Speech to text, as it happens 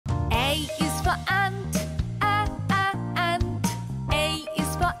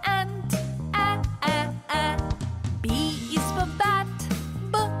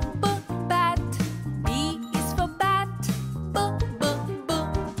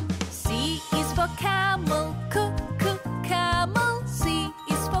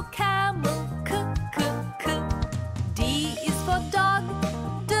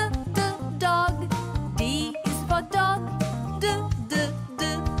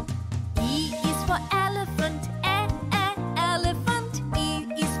for elephant, elephant. E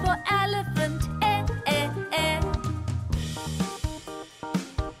is for elephant,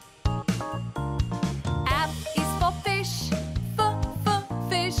 F is for fish,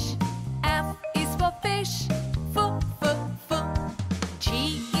 fish. F is for fish, f. G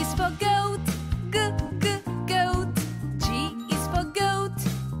is for goat, goat. G is for goat,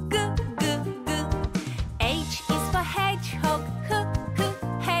 g. H is for hedgehog,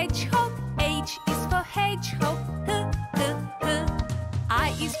 hedgehog. H is for hedgehog,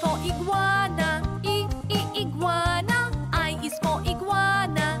 I is for iguana, iguana. I is for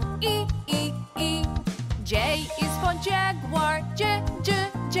iguana, e. J is for jaguar,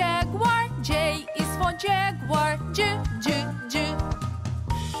 jaguar. J is for jaguar, j.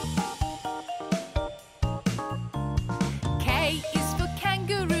 K is for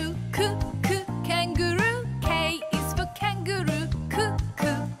kangaroo, kangaroo. K is for kangaroo,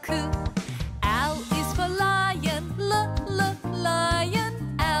 L is for lion, lion.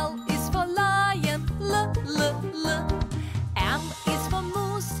 L is for lion, l. M is for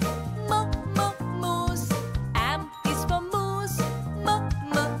moose, moose. M is for moose, m.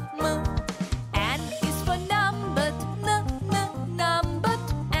 N is for numbered, numbered.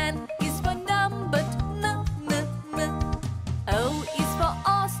 N is for numbered, n. O is for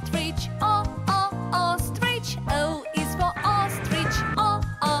ostrich, ostrich. O is for ostrich, o.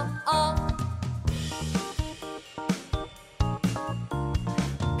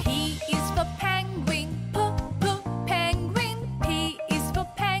 P is for penguin, penguin. P is for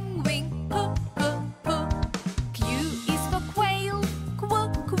penguin, p. Q is for quail,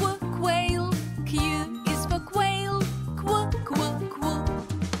 quail. Q is for quail, qu.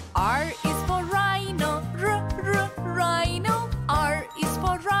 R is for rhino, rhino. R is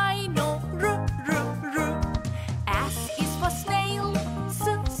for rhino, r. S is for snail,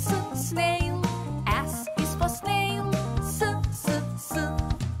 snail. S is for snail, s.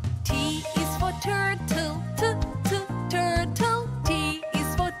 T is for turtle, turtle. T is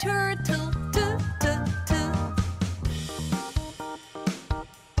for turtle, t.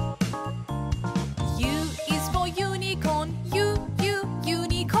 U is for unicorn,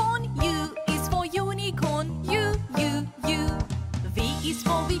 unicorn. U is for unicorn, u. V is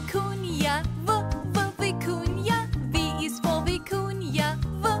for vicuña, vicuña. V is for vicuña,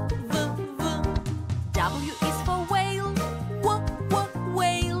 v. W is for whale,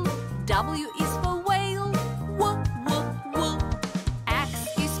 whale. W is for whale, w. X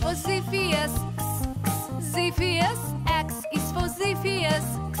is for Zephyrs, Zephyrs. X is for Zephyrs,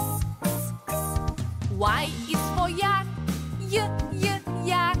 Y is for yak,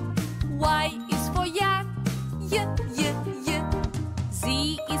 yak. Y is for yak, y. Z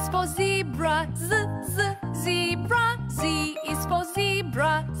is for zebra,